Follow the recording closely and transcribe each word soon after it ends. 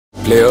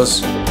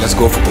Players, let's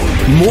go for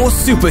gold. More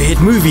super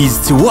hit movies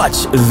to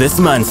watch this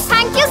month.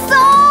 Thank you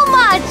so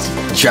much.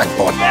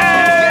 Jackpot.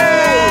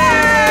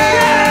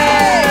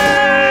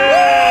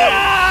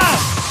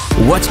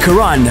 Watch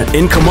Karan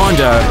in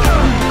Commando.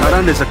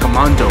 Karan is a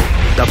commando,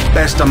 the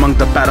best among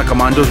the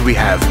para-commandos we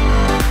have.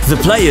 The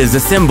players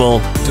assemble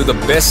To the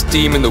best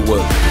team in the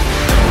world.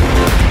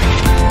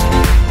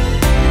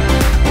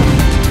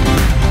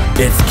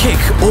 It's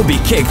Kick or Be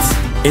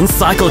Kicked in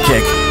Cycle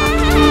Kick.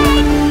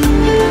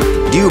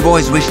 Do you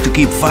boys wish to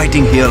keep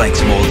fighting here like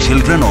small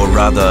children, or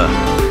rather,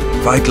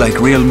 fight like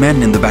real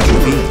men in the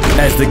battlefield?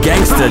 As the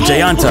gangster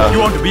Jayanta You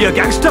want to be a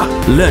gangster?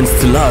 learns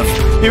to love.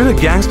 Even a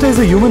gangster is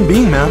a human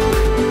being, man.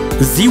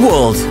 Z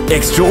World,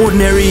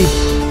 extraordinary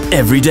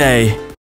every day.